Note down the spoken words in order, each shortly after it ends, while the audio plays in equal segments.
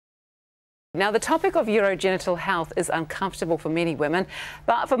Now, the topic of urogenital health is uncomfortable for many women,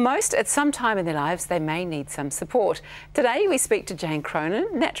 but for most, at some time in their lives, they may need some support. Today, we speak to Jane Cronin,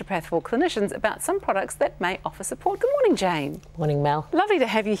 naturopath for clinicians, about some products that may offer support. Good morning, Jane. Morning, Mel. Lovely to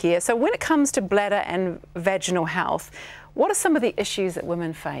have you here. So when it comes to bladder and vaginal health, what are some of the issues that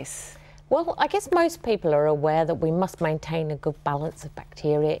women face? Well, I guess most people are aware that we must maintain a good balance of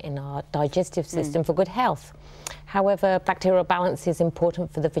bacteria in our digestive system for good health. However, bacterial balance is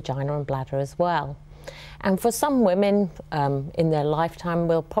important for the vagina and bladder as well. And for some women in their lifetime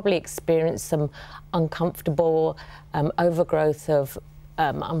will probably experience some uncomfortable overgrowth of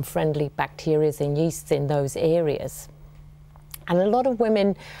unfriendly bacteria and yeasts in those areas. And a lot of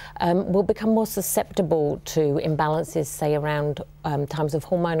women will become more susceptible to imbalances, say, around times of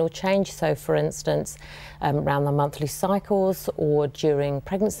hormonal change. So, for instance, around the monthly cycles or during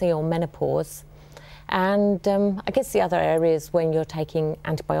pregnancy or menopause. And I guess the other area is when you're taking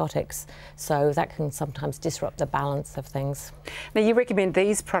antibiotics. So that can sometimes disrupt the balance of things. Now, you recommend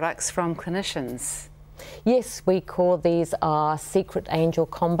these products from clinicians? Yes, we call these our Secret Angel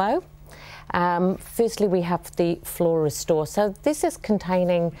combo. Firstly, we have the Flora Restore. So this is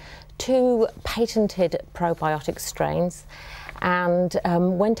containing 2 patented probiotic strains, and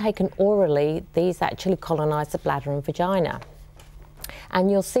when taken orally, these actually colonise the bladder and vagina. And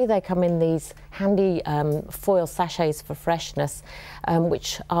you'll see they come in these handy foil sachets for freshness,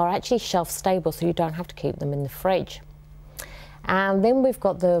 which are actually shelf stable, so you don't have to keep them in the fridge. And then we've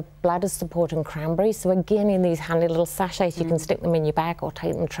got the bladder support and cranberry. So again, in these handy little sachets, you can stick them in your bag or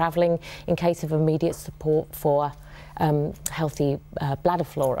take them travelling in case of immediate support for healthy bladder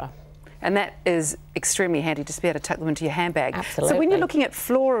flora. And that is extremely handy, just to be able to tuck them into your handbag. Absolutely. So when you're looking at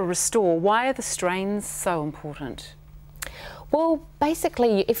Flora Restore, why are the strains so important? Well,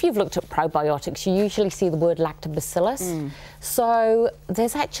 basically, if you've looked at probiotics, you usually see the word lactobacillus. So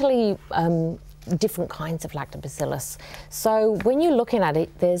there's actually different kinds of lactobacillus. So when you're looking at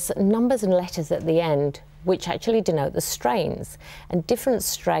it, there's numbers and letters at the end which actually denote the strains. And different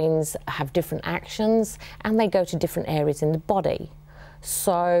strains have different actions and they go to different areas in the body.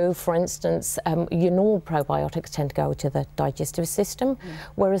 So, for instance, your normal probiotics tend to go to the digestive system,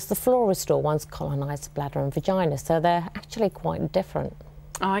 whereas the Flora Restore ones colonise the bladder and vagina, so they're actually quite different.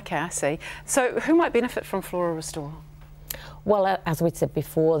 Oh, okay, I see. So who might benefit from Flora Restore? Well, as we said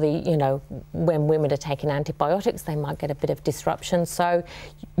before, when women are taking antibiotics, they might get a bit of disruption, so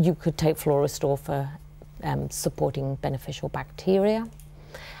you could take Flora Restore for supporting beneficial bacteria.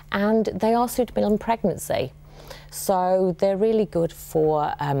 And they are suitable in pregnancy. So they're really good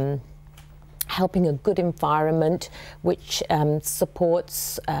for helping a good environment which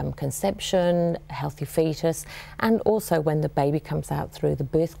supports conception, healthy fetus, and also when the baby comes out through the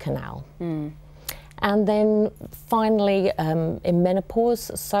birth canal. And then finally, in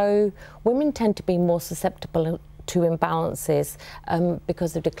menopause, so women tend to be more susceptible to imbalances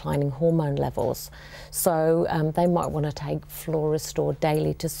because of declining hormone levels. So they might want to take Flora Restore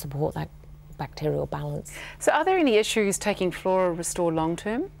daily to support that bacterial balance. So are there any issues taking Flora Restore long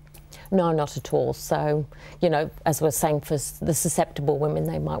term? No, not at all. So, as we're saying, for the susceptible women,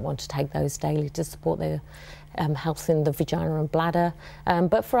 they might want to take those daily to support their health in the vagina and bladder.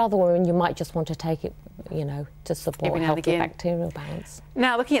 But for other women, you might just want to take it, to support healthy bacterial balance.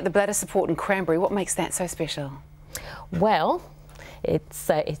 Now, looking at the bladder support and cranberry, what makes that so special? Well, it's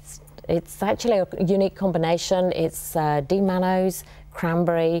actually a unique combination. It's D-mannose,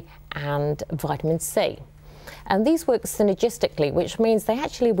 cranberry and vitamin C. And these work synergistically, which means they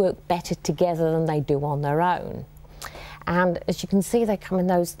actually work better together than they do on their own. And as you can see, they come in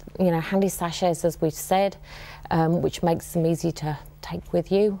those handy sachets, as we've said, which makes them easy to take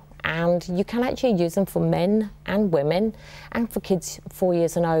with you. And you can actually use them for men and women and for kids 4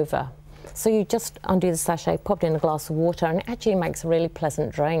 years and over. So you just undo the sachet, pop it in a glass of water, and it actually makes a really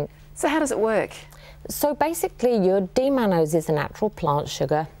pleasant drink. So how does it work? So basically, your D-mannose is a natural plant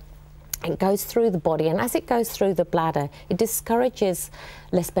sugar. It goes through the body, and as it goes through the bladder, it discourages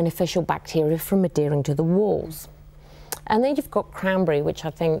less beneficial bacteria from adhering to the walls. And then you've got cranberry, which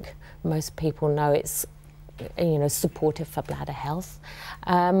I think most people know it's supportive for bladder health.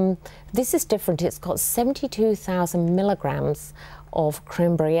 This is different. It's got 72,000 milligrams of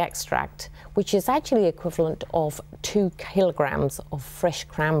cranberry extract, which is actually equivalent of 2 kilograms of fresh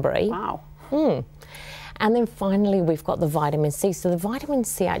cranberry. Wow. And then finally, we've got the vitamin C. So the vitamin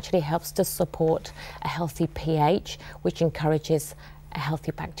C actually helps to support a healthy pH, which encourages a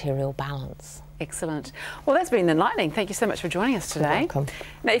healthy bacterial balance. Excellent. Well, that's been enlightening. Thank you so much for joining us today. You're welcome.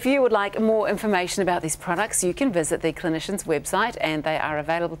 Now, if you would like more information about these products, you can visit the clinician's website, and they are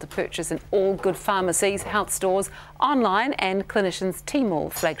available to purchase in all good pharmacies, health stores, online, and Clinicians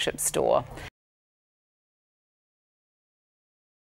Tmall flagship store.